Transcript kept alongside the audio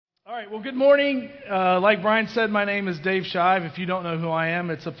All right, well, good morning. Like Brian said, my name is Dave Shive. If you don't know who I am,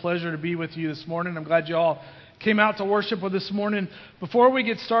 it's a pleasure to be with you this morning. I'm glad you all came out to worship with us this morning. Before we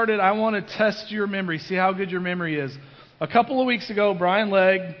get started, I want to test your memory, see how good your memory is. A couple of weeks ago, Brian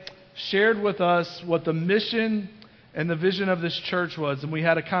Legg shared with us what the mission and the vision of this church was, and we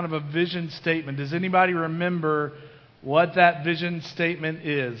had a kind of a vision statement. Does anybody remember what that vision statement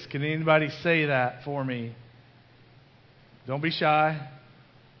is? Can anybody say that for me? Don't be shy.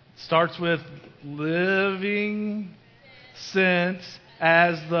 Starts with living sent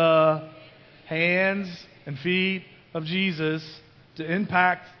as the hands and feet of Jesus to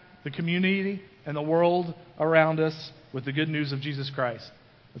impact the community and the world around us with the good news of Jesus Christ.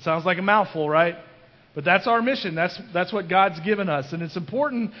 It sounds like a mouthful, right? But that's our mission. That's what God's given us. And it's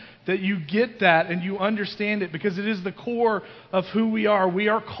important that you get that and you understand it because it is the core of who we are. We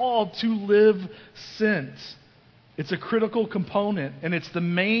are called to live sent. It's a critical component, and it's the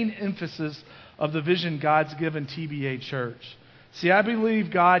main emphasis of the vision God's given TBA Church. See, I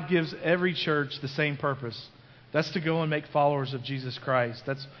believe God gives every church the same purpose. That's to go and make followers of Jesus Christ.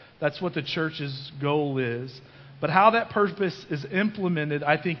 That's what the church's goal is. But how that purpose is implemented,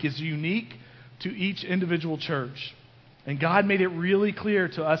 I think, is unique to each individual church. And God made it really clear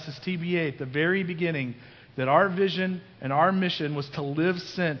to us as TBA at the very beginning that our vision and our mission was to live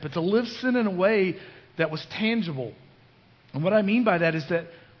sent, but to live sent in a way that was tangible. And what I mean by that is that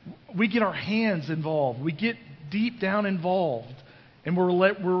we get our hands involved. We get deep down involved. And we're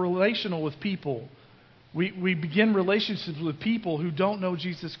relational with people. We begin relationships with people who don't know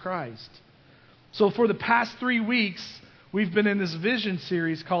Jesus Christ. So for the past 3 weeks, we've been in this vision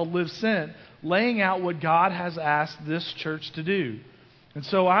series called Live Sent, laying out what God has asked this church to do. And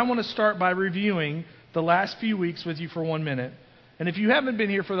so I want to start by reviewing the last few weeks with you for 1 minute. And if you haven't been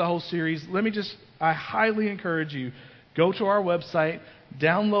here for the whole series, I highly encourage you, go to our website,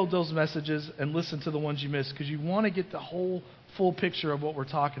 download those messages, and listen to the ones you missed, because you want to get the whole full picture of what we're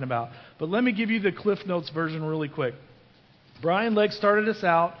talking about. But let me give you the Cliff Notes version really quick. Brian Legg started us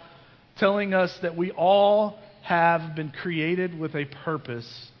out telling us that we all have been created with a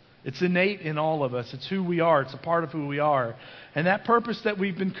purpose. It's innate in all of us. It's who we are. It's a part of who we are. And that purpose that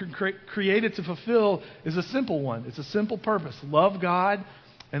we've been created to fulfill is a simple one. It's a simple purpose. Love God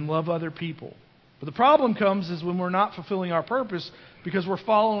and love other people. But the problem comes is when we're not fulfilling our purpose because we're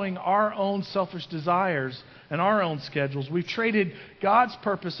following our own selfish desires and our own schedules. We've traded God's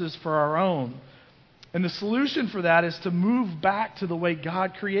purposes for our own. And the solution for that is to move back to the way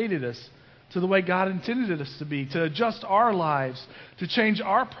God created us, to the way God intended us to be, to adjust our lives, to change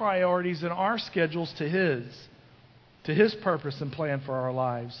our priorities and our schedules to His purpose and plan for our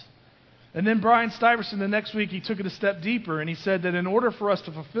lives. And then Brian Stuyvesant, the next week, he took it a step deeper, and he said that in order for us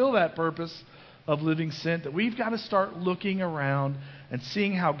to fulfill that purpose of living sent, that we've got to start looking around and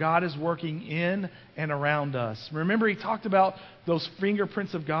seeing how God is working in and around us. Remember, he talked about those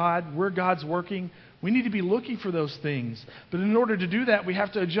fingerprints of God, where God's working. We need to be looking for those things. But in order to do that, we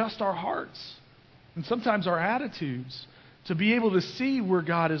have to adjust our hearts and sometimes our attitudes to be able to see where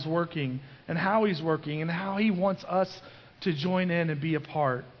God is working and how He's working and how He wants us to join in and be a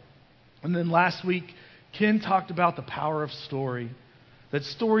part. And then last week, Ken talked about the power of story. That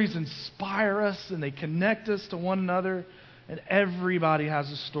stories inspire us and they connect us to one another. And everybody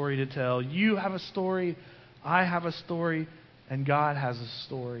has a story to tell. You have a story, I have a story, and God has a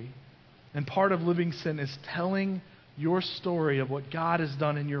story. And part of living sent is telling your story of what God has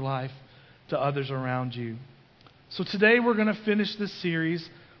done in your life to others around you. So today we're going to finish this series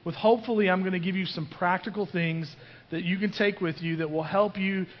with hopefully I'm going to give you some practical things that you can take with you that will help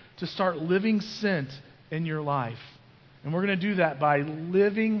you to start living sent in your life. And we're going to do that by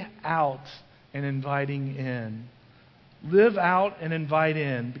living out and inviting in. Live out and invite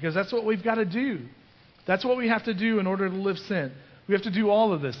in, because that's what we've got to do. That's what we have to do in order to live sent. We have to do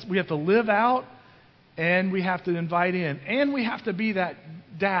all of this. We have to live out and we have to invite in. And we have to be that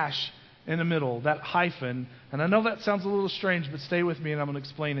dash in the middle, that hyphen. And I know that sounds a little strange, but stay with me and I'm going to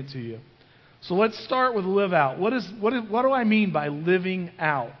explain it to you. So let's start with live out. What do I mean by living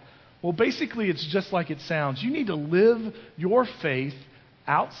out? Well, basically it's just like it sounds. You need to live your faith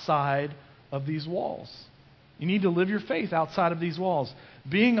outside of these walls. You need to live your faith outside of these walls.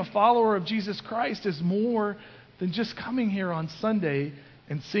 Being a follower of Jesus Christ is more than just coming here on Sunday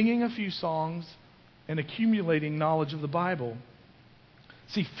and singing a few songs and accumulating knowledge of the Bible.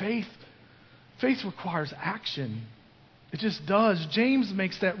 See, faith requires action. It just does. James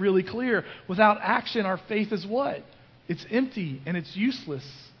makes that really clear. Without action, our faith is what? It's empty and it's useless.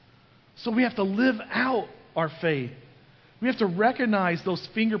 So we have to live out our faith. We have to recognize those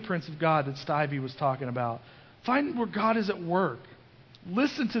fingerprints of God that Stivey was talking about. Find where God is at work.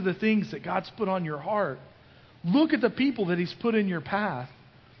 Listen to the things that God's put on your heart. Look at the people that He's put in your path.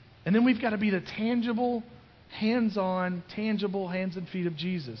 And then we've got to be the tangible, hands-on, tangible hands and feet of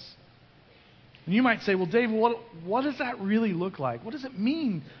Jesus. And you might say, well, Dave, what does that really look like? What does it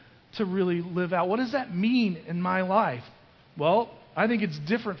mean to really live out? What does that mean in my life? Well, I think it's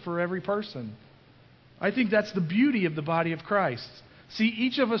different for every person. I think that's the beauty of the body of Christ. See,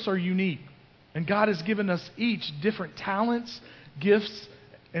 each of us are unique, and God has given us each different talents, gifts,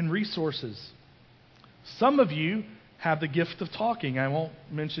 and resources. Some of you have the gift of talking. I won't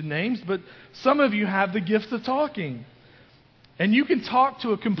mention names, but some of you have the gift of talking. And you can talk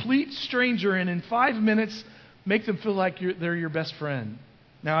to a complete stranger and in 5 minutes make them feel like they're your best friend.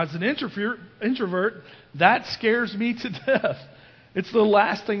 Now, as an introvert, that scares me to death. It's the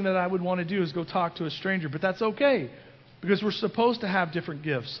last thing that I would want to do is go talk to a stranger, but that's okay because we're supposed to have different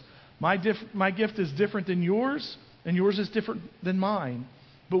gifts. My gift is different than yours, and yours is different than mine.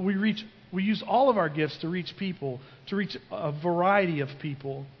 But we use all of our gifts to reach people, to reach a variety of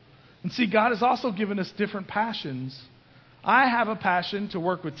people. And see, God has also given us different passions. I have a passion to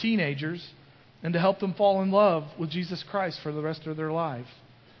work with teenagers and to help them fall in love with Jesus Christ for the rest of their life.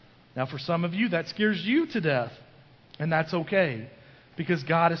 Now, for some of you, that scares you to death, and that's okay because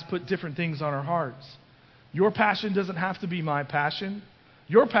God has put different things on our hearts. Your passion doesn't have to be my passion.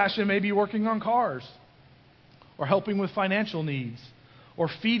 Your passion may be working on cars or helping with financial needs or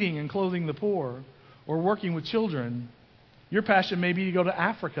feeding and clothing the poor or working with children. Your passion may be to go to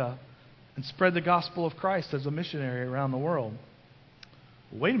Africa and spread the gospel of Christ as a missionary around the world.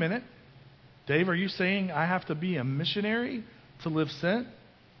 Wait a minute. Dave, are you saying I have to be a missionary to live sent?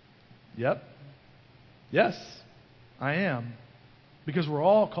 Yep. Yes, I am. Because we're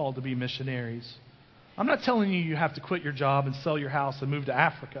all called to be missionaries. I'm not telling you have to quit your job and sell your house and move to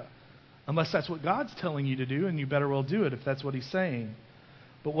Africa. Unless that's what God's telling you to do, and you better well do it if that's what He's saying.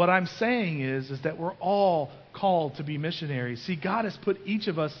 But what I'm saying is that we're all called to be missionaries. See, God has put each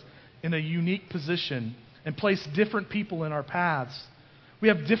of us in a unique position and placed different people in our paths. We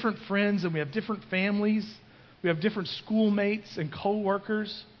have different friends and we have different families. We have different schoolmates and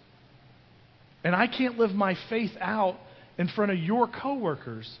co-workers. And I can't live my faith out in front of your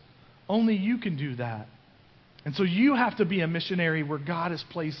co-workers. Only you can do that. And so you have to be a missionary where God has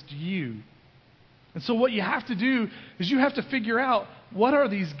placed you. And so what you have to do is you have to figure out what are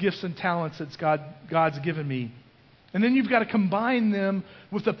these gifts and talents that God's given me. And then you've got to combine them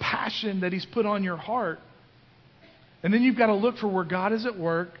with the passion that He's put on your heart. And then you've got to look for where God is at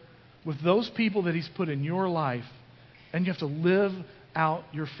work with those people that He's put in your life. And you have to live out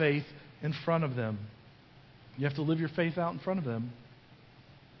your faith in front of them. You have to live your faith out in front of them.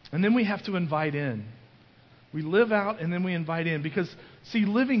 And then we have to invite in. We live out and then we invite in. Because, see,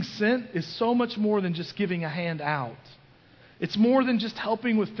 living sent is so much more than just giving a hand out. It's more than just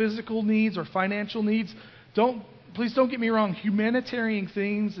helping with physical needs or financial needs. Please don't get me wrong. Humanitarian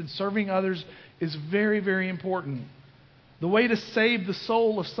things and serving others is very, very important. The way to save the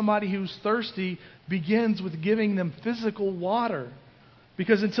soul of somebody who's thirsty begins with giving them physical water.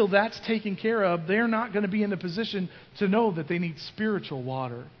 Because until that's taken care of, they're not going to be in a position to know that they need spiritual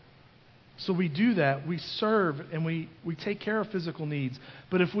water. So we do that. We serve and we take care of physical needs.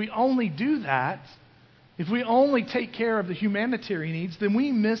 But if we only do that, if we only take care of the humanitarian needs, then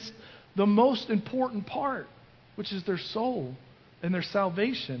we miss the most important part, which is their soul and their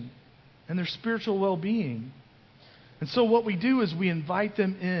salvation and their spiritual well-being. And so what we do is we invite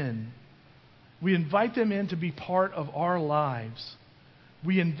them in. We invite them in to be part of our lives.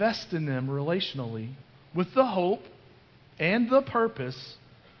 We invest in them relationally with the hope and the purpose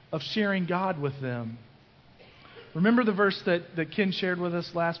of sharing God with them. Remember the verse that Ken shared with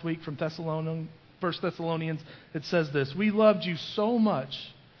us last week from 1 Thessalonians? It says this: we loved you so much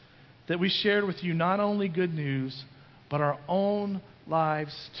that we shared with you not only good news, but our own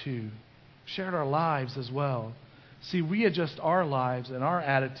lives too. Shared our lives as well. See, we adjust our lives and our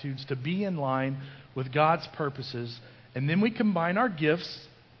attitudes to be in line with God's purposes, and then we combine our gifts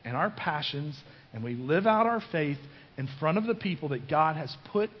and our passions, and we live out our faith in front of the people that God has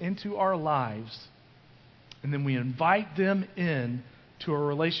put into our lives, and then we invite them in to a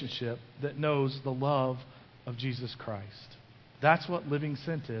relationship that knows the love of Jesus Christ. That's what living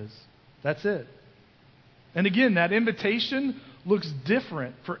sent is. That's it. And again, that invitation looks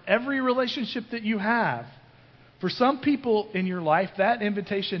different for every relationship that you have. For some people in your life, that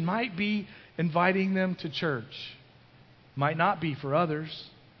invitation might be inviting them to church. Might not be for others.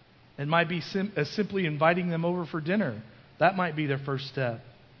 It might be simply inviting them over for dinner. That might be their first step.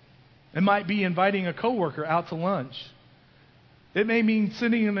 It might be inviting a coworker out to lunch. It may mean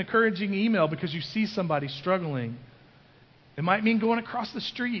sending an encouraging email because you see somebody struggling. It might mean going across the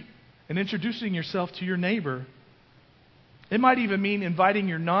street and introducing yourself to your neighbor. It might even mean inviting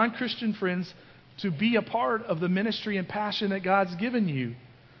your non-Christian friends to be a part of the ministry and passion that God's given you.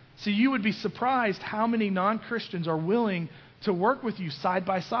 See, you would be surprised how many non-Christians are willing to work with you side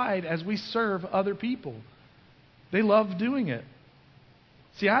by side as we serve other people. They love doing it.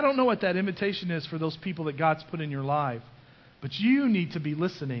 See, I don't know what that invitation is for those people that God's put in your life, but you need to be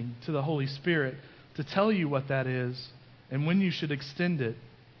listening to the Holy Spirit to tell you what that is and when you should extend it.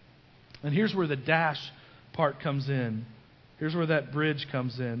 And here's where the dash part comes in. Here's where that bridge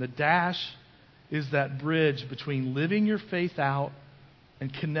comes in. The dash is that bridge between living your faith out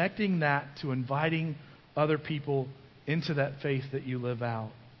and connecting that to inviting other people into that faith that you live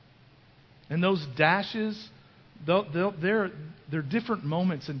out. And those dashes, they're different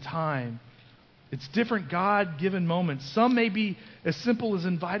moments in time. It's different God-given moments. Some may be as simple as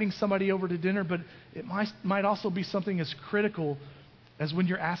inviting somebody over to dinner, but it might also be something as critical as when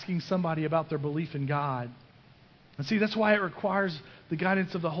you're asking somebody about their belief in God. And see, that's why it requires the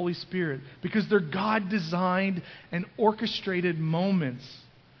guidance of the Holy Spirit, because they're God-designed and orchestrated moments,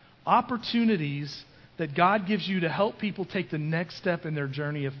 opportunities that God gives you to help people take the next step in their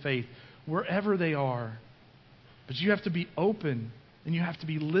journey of faith, wherever they are. But you have to be open, and you have to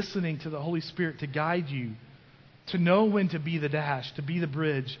be listening to the Holy Spirit to guide you, to know when to be the dash, to be the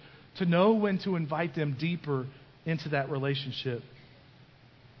bridge, to know when to invite them deeper into that relationship.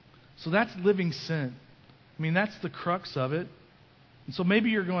 So that's living sent. I mean, that's the crux of it. And so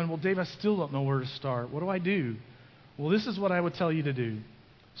maybe you're going, well, Dave, I still don't know where to start. What do I do? Well, this is what I would tell you to do.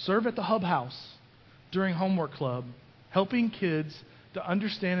 Serve at the Hub House during Homework Club, helping kids to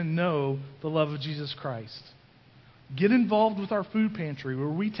understand and know the love of Jesus Christ. Get involved with our food pantry, where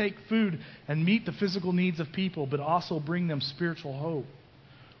we take food and meet the physical needs of people, but also bring them spiritual hope.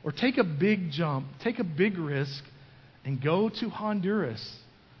 Or take a big jump, take a big risk, and go to Honduras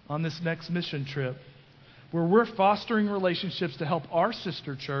on this next mission trip, where we're fostering relationships to help our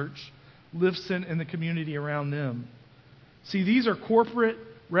sister church live sent in the community around them. See, these are corporate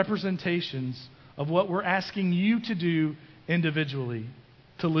representations of what we're asking you to do individually,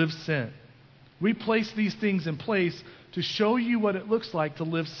 to live sent. We place these things in place to show you what it looks like to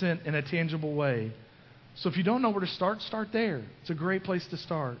live sent in a tangible way. So if you don't know where to start, start there. It's a great place to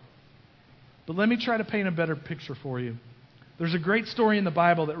start. But let me try to paint a better picture for you. There's a great story in the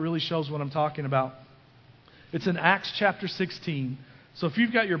Bible that really shows what I'm talking about. It's in Acts chapter 16. So if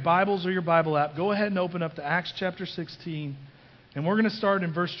you've got your Bibles or your Bible app, go ahead and open up to Acts chapter 16. And we're going to start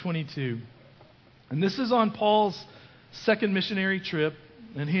in verse 22. And this is on Paul's second missionary trip.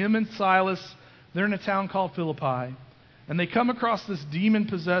 And him and Silas, they're in a town called Philippi. And they come across this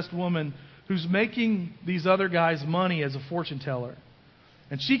demon-possessed woman who's making these other guys money as a fortune teller.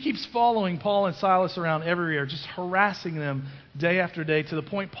 And she keeps following Paul and Silas around everywhere, just harassing them day after day, to the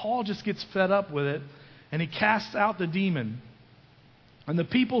point Paul just gets fed up with it, and he casts out the demon. And the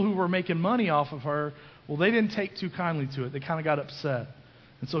people who were making money off of her, well, they didn't take too kindly to it. They kind of got upset.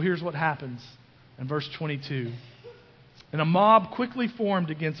 And so here's what happens in verse 22. And a mob quickly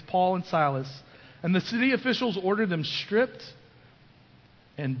formed against Paul and Silas, and the city officials ordered them stripped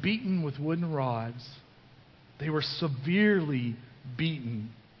and beaten with wooden rods. They were severely beaten,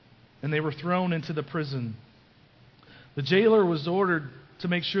 and they were thrown into the prison. The jailer was ordered to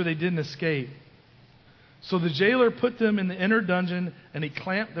make sure they didn't escape. So the jailer put them in the inner dungeon, and he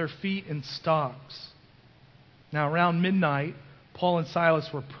clamped their feet in stocks. Now around midnight, Paul and Silas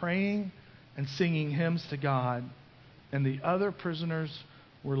were praying and singing hymns to God, and the other prisoners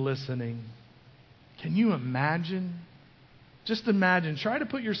were listening. Can you imagine? Just imagine. Try to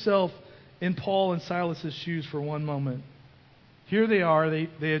put yourself in Paul and Silas' shoes for one moment. Here they are.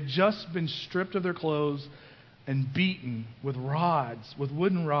 They had just been stripped of their clothes and beaten with rods, with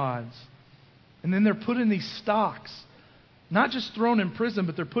wooden rods. And then they're put in these stocks. Not just thrown in prison,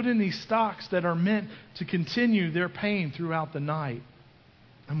 but they're put in these stocks that are meant to continue their pain throughout the night.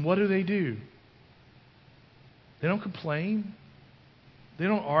 And what do? They don't complain. They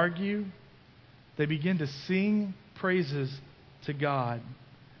don't argue. They begin to sing praises to God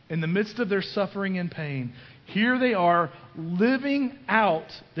in the midst of their suffering and pain. Here they are living out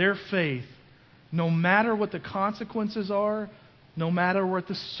their faith, no matter what the consequences are, no matter what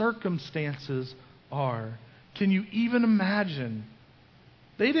the circumstances are. Can you even imagine?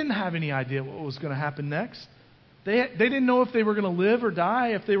 They didn't have any idea what was going to happen next. They didn't know if they were going to live or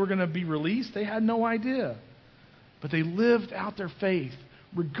die, if they were going to be released. They had no idea. But they lived out their faith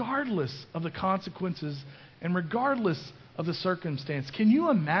regardless of the consequences and regardless of the circumstance. Can you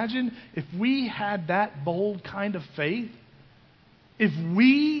imagine if we had that bold kind of faith? If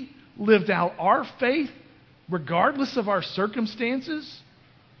we lived out our faith regardless of our circumstances,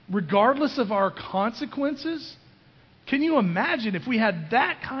 regardless of our consequences? Can you imagine if we had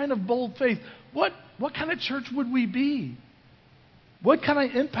that kind of bold faith? What kind of church would we be? What kind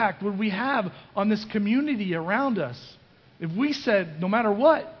of impact would we have on this community around us if we said, no matter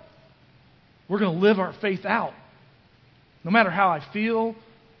what, we're going to live our faith out? No matter how I feel,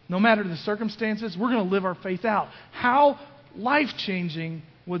 no matter the circumstances, we're going to live our faith out. How life-changing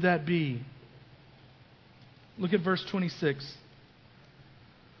would that be? Look at verse 26.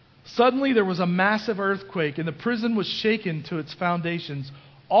 Suddenly there was a massive earthquake, and the prison was shaken to its foundations.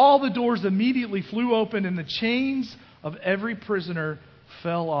 All the doors immediately flew open, and the chains of every prisoner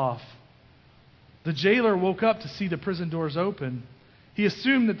fell off. The jailer woke up to see the prison doors open. He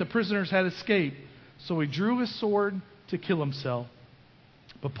assumed that the prisoners had escaped, so he drew his sword to kill himself.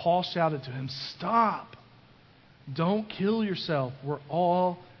 But Paul shouted to him, "Stop! Don't kill yourself. We're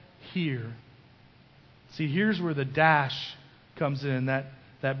all here." See, here's where the dash comes in,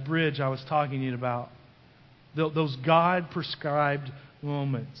 that bridge I was talking to you about. Those God-prescribed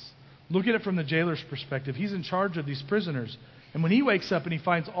moments. Look at it from the jailer's perspective. He's in charge of these prisoners. And when he wakes up and he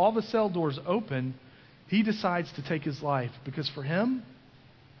finds all the cell doors open, he decides to take his life. Because for him,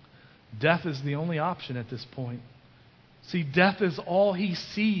 death is the only option at this point. See, death is all he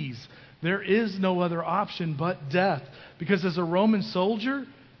sees. There is no other option but death. Because as a Roman soldier,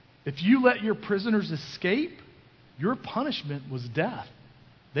 if you let your prisoners escape, your punishment was death.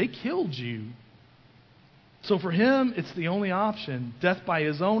 They killed you. So for him, it's the only option. Death by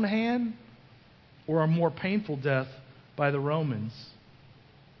his own hand or a more painful death by the Romans.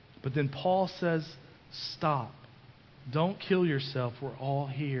 But then Paul says, "Stop. Don't kill yourself. We're all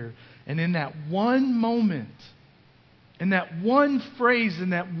here." And in that one moment, in that one phrase,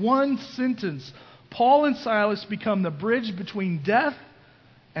 in that one sentence, Paul and Silas become the bridge between death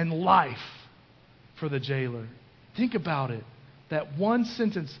and life for the jailer. Think about it. That one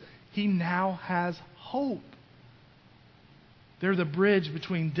sentence, he now has hope. They're the bridge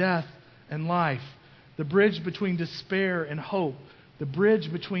between death and life. The bridge between despair and hope. The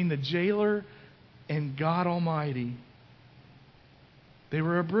bridge between the jailer and God Almighty. They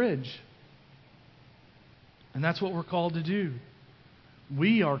were a bridge. And that's what we're called to do.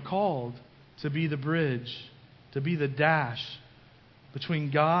 We are called to be the bridge, to be the dash between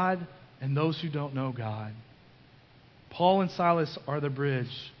God and those who don't know God. Paul and Silas are the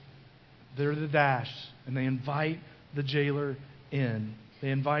bridge. They're the dash. And they invite the jailer in. They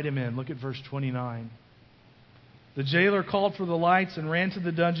invite him in. Look at verse 29. The jailer called for the lights and ran to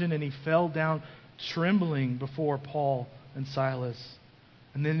the dungeon, and he fell down trembling before Paul and Silas.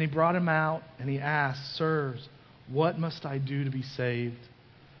 And then they brought him out, and he asked, "Sirs, what must I do to be saved?"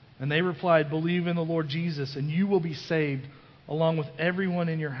 And they replied, "Believe in the Lord Jesus, and you will be saved, along with everyone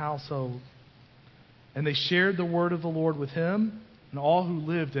in your household." And they shared the word of the Lord with him and all who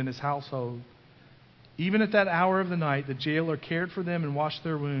lived in his household. Even at that hour of the night, the jailer cared for them and washed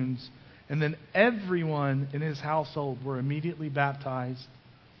their wounds. And then everyone in his household were immediately baptized.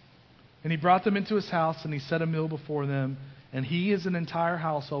 And he brought them into his house, and he set a meal before them. And he, as an entire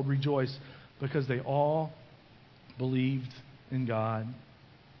household, rejoiced because they all believed in God.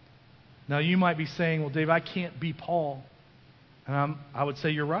 Now you might be saying, "Well, Dave, I can't be Paul." And I would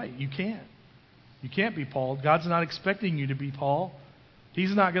say you're right. You can't. You can't be Paul. God's not expecting you to be Paul.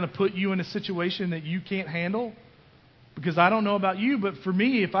 He's not going to put you in a situation that you can't handle. Because I don't know about you, but for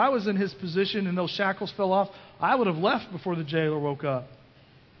me, if I was in his position and those shackles fell off, I would have left before the jailer woke up.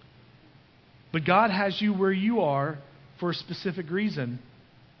 But God has you where you are for a specific reason.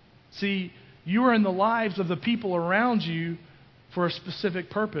 See, you are in the lives of the people around you for a specific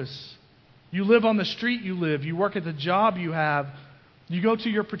purpose. You live on the street you live. You work at the job you have. You go to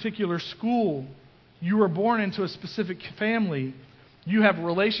your particular school. You were born into a specific family. You have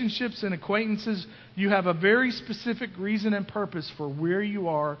relationships and acquaintances. You have a very specific reason and purpose for where you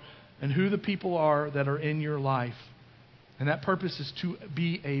are and who the people are that are in your life. And that purpose is to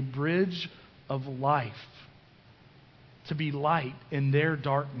be a bridge of life. To be light in their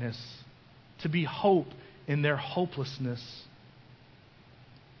darkness. To be hope in their hopelessness.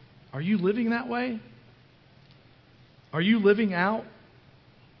 Are you living that way? Are you living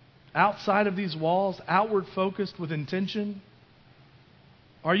outside of these walls, outward focused with intention?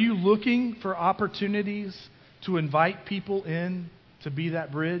 Are you looking for opportunities to invite people in to be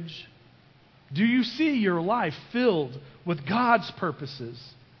that bridge? Do you see your life filled with God's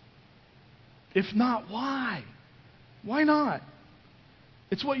purposes? If not, why? Why not?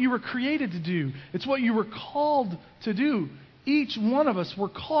 It's what you were created to do. It's what you were called to do. Each one of us were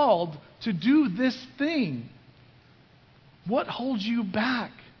called to do this thing. What holds you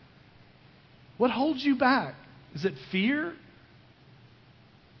back? What holds you back? Is it fear?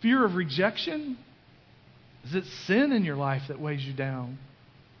 Fear of rejection? Is it sin in your life that weighs you down?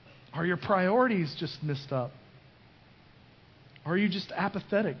 Are your priorities just messed up? Or are you just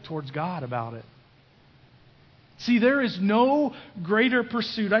apathetic towards God about it? See, there is no greater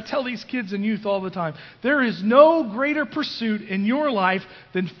pursuit. I tell these kids and youth all the time, there is no greater pursuit in your life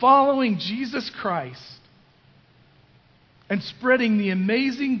than following Jesus Christ and spreading the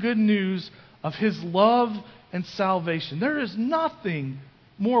amazing good news of His love and salvation. There is nothing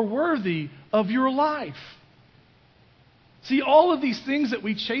more worthy of your life. See, all of these things that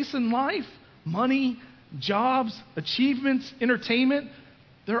we chase in life, money, jobs, achievements, entertainment,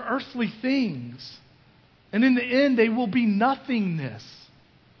 they're earthly things. And in the end, they will be nothingness.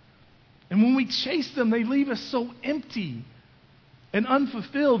 And when we chase them, they leave us so empty and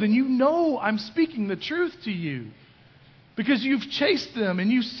unfulfilled. And you know I'm speaking the truth to you. Because you've chased them and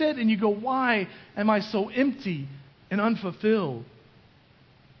you sit and you go, why am I so empty and unfulfilled?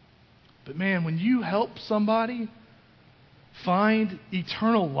 But man, when you help somebody find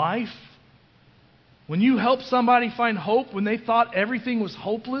eternal life, when you help somebody find hope when they thought everything was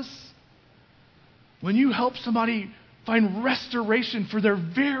hopeless, when you help somebody find restoration for their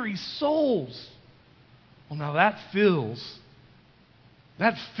very souls, well, now that fills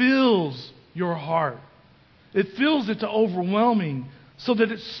your heart. It fills it to overwhelming so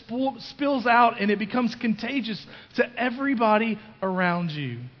that it spills out and it becomes contagious to everybody around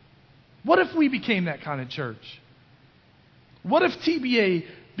you. What if we became that kind of church? What if TBA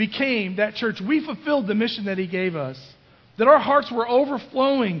became that church? We fulfilled the mission that He gave us. That our hearts were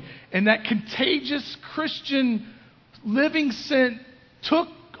overflowing and that contagious Christian living scent took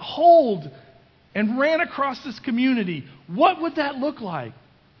hold and ran across this community. What would that look like?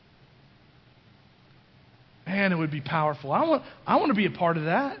 Man, it would be powerful. I want to be a part of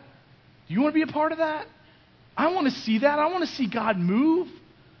that. Do you want to be a part of that? I want to see that. I want to see God move.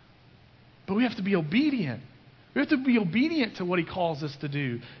 But we have to be obedient. We have to be obedient to what He calls us to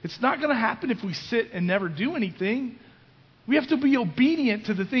do. It's not going to happen if we sit and never do anything. We have to be obedient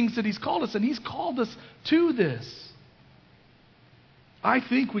to the things that He's called us, and He's called us to this. I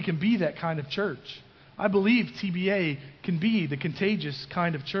think we can be that kind of church. I believe TBA can be the contagious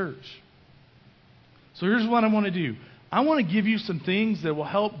kind of church. So here's what I want to do. I want to give you some things that will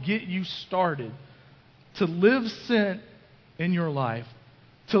help get you started to live sent in your life,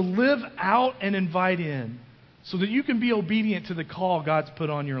 to live out and invite in, so that you can be obedient to the call God's put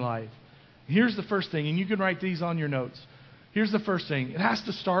on your life. Here's the first thing, and you can write these on your notes. Here's the first thing. It has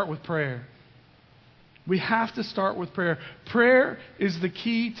to start with prayer. We have to start with prayer. Prayer is the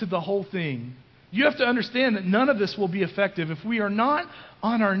key to the whole thing. You have to understand that none of this will be effective if we are not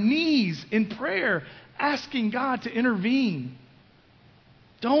on our knees in prayer, asking God to intervene.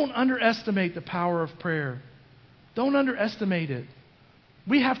 Don't underestimate the power of prayer. Don't underestimate it.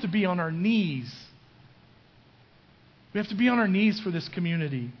 We have to be on our knees. We have to be on our knees for this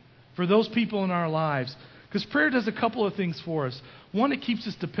community, for those people in our lives. Because prayer does a couple of things for us. One, it keeps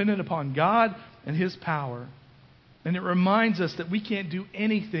us dependent upon God and His power. And it reminds us that we can't do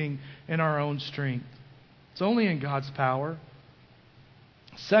anything in our own strength. It's only in God's power.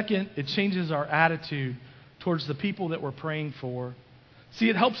 Second, it changes our attitude towards the people that we're praying for. See,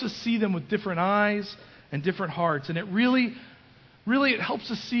 it helps us see them with different eyes and different hearts. And it really it helps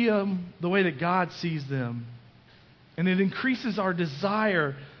us see them the way that God sees them. And it increases our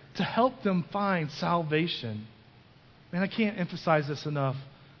desire to help them find salvation. Man, I can't emphasize this enough.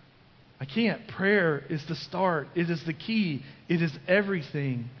 I can't. Prayer is the start. It is the key. It is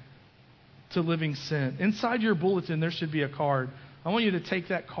everything to living sin. Inside your bulletin, there should be a card. I want you to take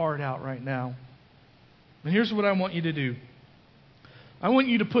that card out right now. And here's what I want you to do. I want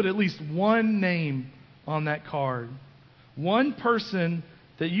you to put at least one name on that card. One person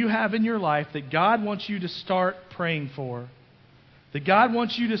that you have in your life that God wants you to start praying for. That God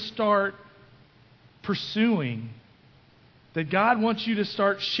wants you to start pursuing. That God wants you to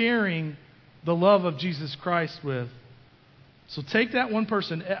start sharing the love of Jesus Christ with. So take that one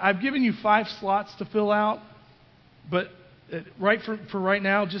person. I've given you 5 slots to fill out, but for right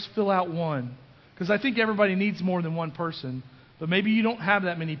now, just fill out one. Because I think everybody needs more than one person. But maybe you don't have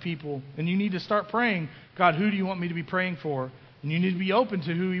that many people, and you need to start praying, God, who do you want me to be praying for? And you need to be open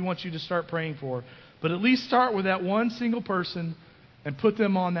to who He wants you to start praying for. But at least start with that one single person and put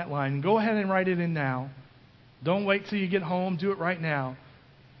them on that line. And go ahead and write it in now. Don't wait till you get home. Do it right now.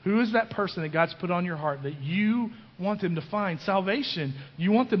 Who is that person that God's put on your heart that you want them to find salvation?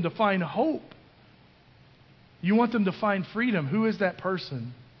 You want them to find hope. You want them to find freedom. Who is that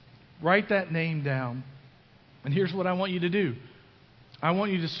person? Write that name down. And here's what I want you to do. I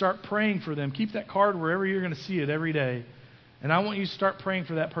want you to start praying for them. Keep that card wherever you're going to see it every day. And I want you to start praying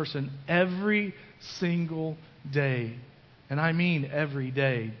for that person every single day. And I mean every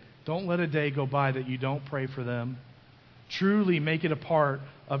day. Don't let a day go by that you don't pray for them. Truly make it a part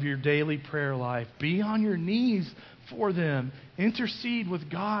of your daily prayer life. Be on your knees for them. Intercede with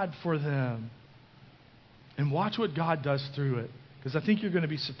God for them. And watch what God does through it. Because I think you're going to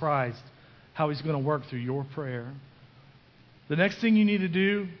be surprised how He's going to work through your prayer. The next thing you need to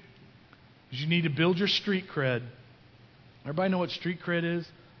do is you need to build your street cred. Everybody know what street cred is?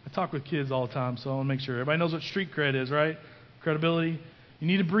 I talk with kids all the time, so I want to make sure. Everybody knows what street cred is, right? Credibility. You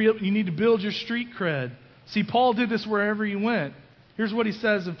need to build your street cred. See, Paul did this wherever he went. Here's what he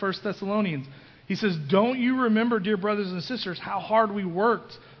says in 1 Thessalonians. He says, "Don't you remember, dear brothers and sisters, how hard we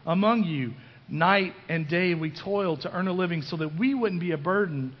worked among you? Night and day we toiled to earn a living so that we wouldn't be a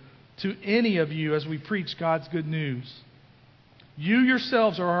burden to any of you as we preach God's good news. You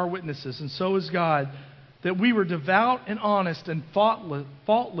yourselves are our witnesses, and so is God, that we were devout and honest and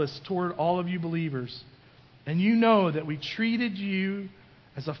faultless toward all of you believers. And you know that we treated you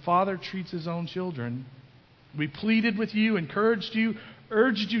as a father treats his own children. We pleaded with you, encouraged you,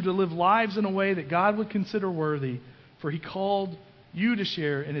 urged you to live lives in a way that God would consider worthy, for He called you to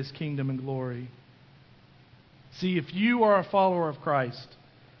share in His kingdom and glory." See, if you are a follower of Christ,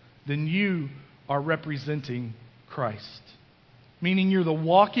 then you are representing Christ. Meaning you're the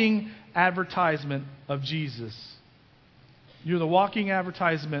walking advertisement of Jesus. You're the walking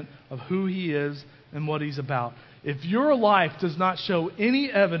advertisement of who He is and what He's about. If your life does not show any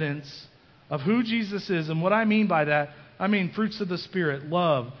evidence of who Jesus is, and what I mean by that, I mean fruits of the Spirit: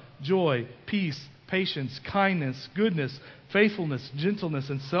 love, joy, peace, patience, kindness, goodness, faithfulness, gentleness,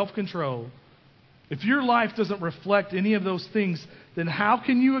 and self-control. If your life doesn't reflect any of those things, then how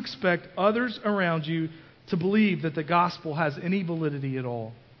can you expect others around you to believe that the gospel has any validity at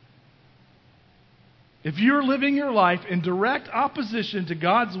all? If you're living your life in direct opposition to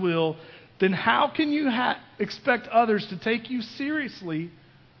God's will, then how can you expect others to take you seriously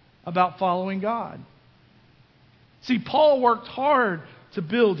about following God? See, Paul worked hard to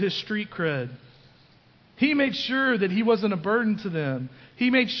build his street cred. He made sure that he wasn't a burden to them.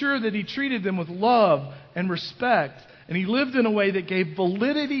 He made sure that he treated them with love and respect, and he lived in a way that gave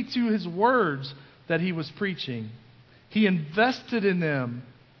validity to his words that he was preaching. He invested in them,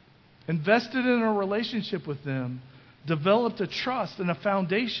 invested in a relationship with them, developed a trust and a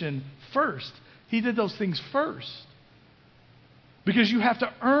foundation first. He did those things first. Because you have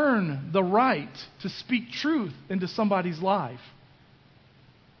to earn the right to speak truth into somebody's life.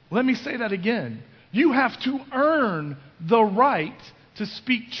 Let me say that again. You have to earn the right to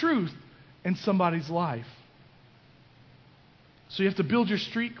speak truth in somebody's life. So you have to build your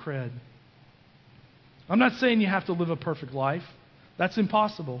street cred. I'm not saying you have to live a perfect life. That's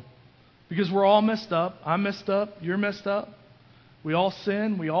impossible. Because we're all messed up. I'm messed up. You're messed up. We all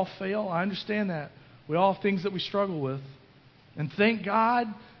sin. We all fail. I understand that. We all have things that we struggle with. And thank God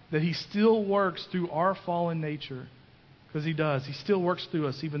that He still works through our fallen nature. Because He does. He still works through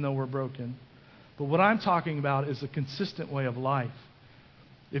us even though we're broken. But what I'm talking about is a consistent way of life.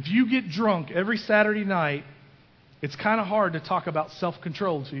 If you get drunk every Saturday night, it's kind of hard to talk about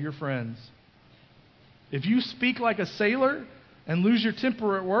self-control to your friends. If you speak like a sailor and lose your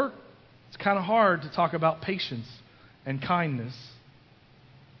temper at work, it's kind of hard to talk about patience and kindness.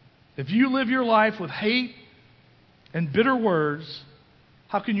 If you live your life with hate and bitter words,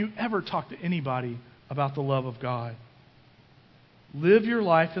 how can you ever talk to anybody about the love of God? Live your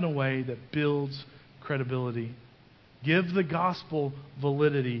life in a way that builds credibility. Give the gospel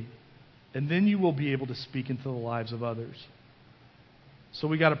validity, and then you will be able to speak into the lives of others. So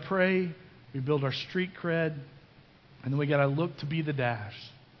we got to pray, we build our street cred, and then we got to look to be the dash.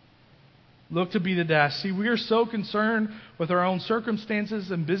 Look to be the dash. See, we are so concerned with our own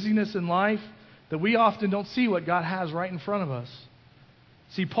circumstances and busyness in life that we often don't see what God has right in front of us.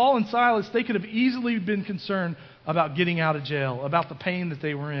 See, Paul and Silas, they could have easily been concerned about getting out of jail, about the pain that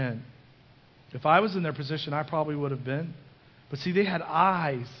they were in. If I was in their position, I probably would have been. But see, they had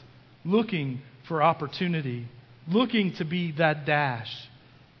eyes looking for opportunity, looking to be that dash.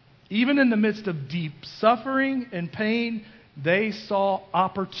 Even in the midst of deep suffering and pain, they saw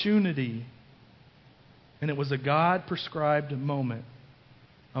opportunity. And it was a God-prescribed moment,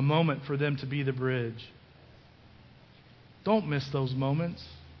 a moment for them to be the bridge. Don't miss those moments.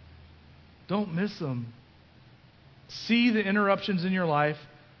 Don't miss them. See the interruptions in your life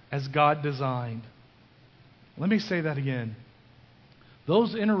as God designed. Let me say that again.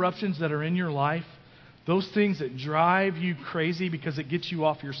 Those interruptions that are in your life, those things that drive you crazy because it gets you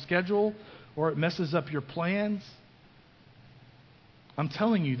off your schedule or it messes up your plans, I'm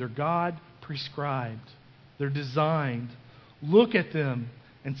telling you, they're God prescribed. They're designed. Look at them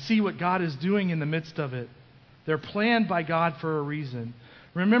and see what God is doing in the midst of it. They're planned by God for a reason.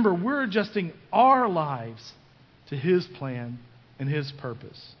 Remember, we're adjusting our lives to His plan and His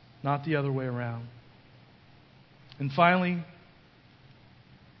purpose, not the other way around. And finally,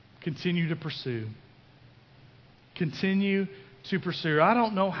 continue to pursue. Continue to pursue. I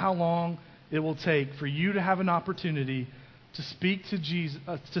don't know how long it will take for you to have an opportunity to speak to Jesus,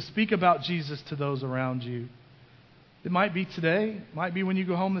 to speak about Jesus to those around you. It might be today, it might be when you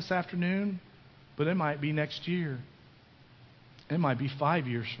go home this afternoon, but it might be next year. It might be 5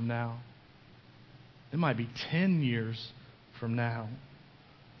 years from now. It might be 10 years from now.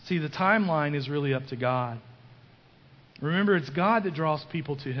 See, the timeline is really up to God. Remember, it's God that draws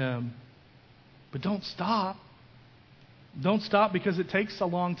people to Him. But don't stop. Don't stop because it takes a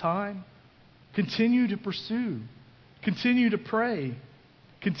long time. Continue to pursue. Continue to pray.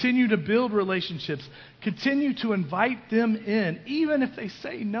 Continue to build relationships. Continue to invite them in, even if they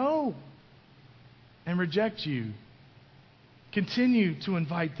say no and reject you. Continue to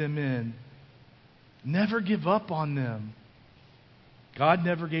invite them in. Never give up on them. God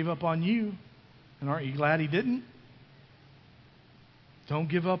never gave up on you. And aren't you glad He didn't? Don't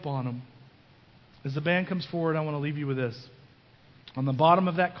give up on them. As the band comes forward, I want to leave you with this. On the bottom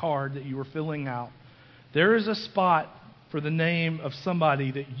of that card that you were filling out, there is a spot for the name of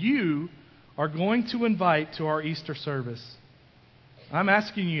somebody that you are going to invite to our Easter service. I'm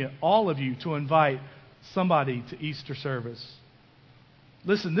asking you, all of you, to invite somebody to Easter service.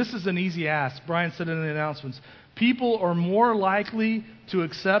 Listen, this is an easy ask. Brian said in the announcements, people are more likely to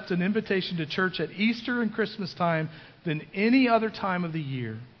accept an invitation to church at Easter and Christmas time than any other time of the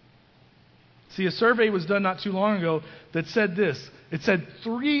year. See, a survey was done not too long ago that said this. It said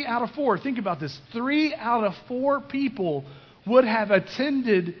 3 out of 4, think about this, 3 out of 4 people would have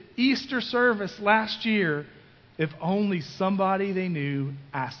attended Easter service last year if only somebody they knew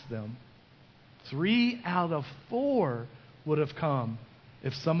asked them. 3 out of 4 would have come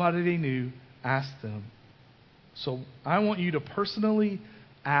if somebody they knew asked them. So I want you to personally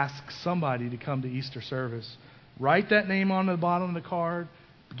ask somebody to come to Easter service. Write that name on the bottom of the card.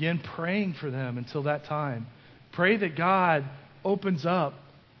 Begin praying for them until that time. Pray that God opens up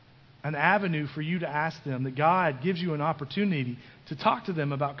an avenue for you to ask them, that God gives you an opportunity to talk to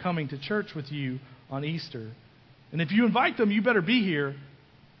them about coming to church with you on Easter. And if you invite them, you better be here.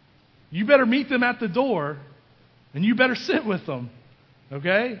 You better meet them at the door, and you better sit with them.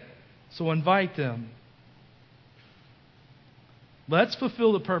 Okay? So invite them. Let's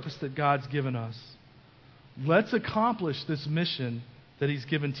fulfill the purpose that God's given us. Let's accomplish this mission that He's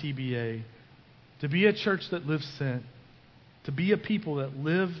given TBA. To be a church that lives sent. To be a people that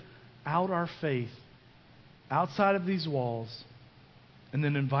live out our faith outside of these walls, and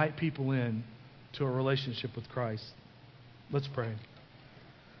then invite people in to a relationship with Christ. Let's pray.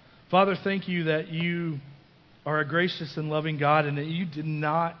 Father, thank you that you are a gracious and loving God, and that you did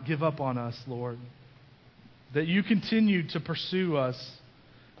not give up on us, Lord. That you continue to pursue us.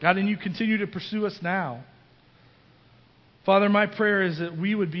 God, and you continue to pursue us now. Father, my prayer is that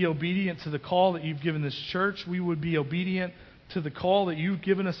we would be obedient to the call that you've given this church. We would be obedient to the call that you've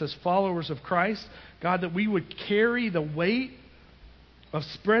given us as followers of Christ. God, that we would carry the weight of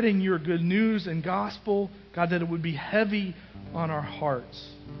spreading your good news and gospel. God, that it would be heavy on our hearts.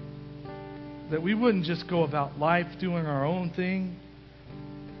 That we wouldn't just go about life doing our own thing,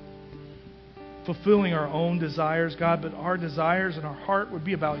 fulfilling our own desires, God, but our desires and our heart would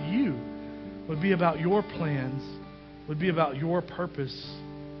be about you, would be about your plans, would be about your purpose.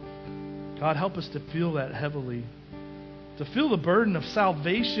 God, help us to feel that heavily, to feel the burden of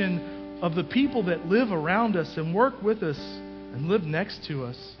salvation of the people that live around us and work with us and live next to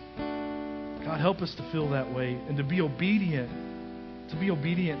us. God, help us to feel that way and to be obedient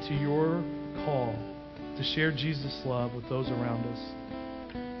to your call to share Jesus' love with those around us.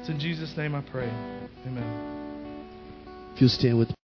 It's in Jesus' name I pray. Amen. If you'll stand with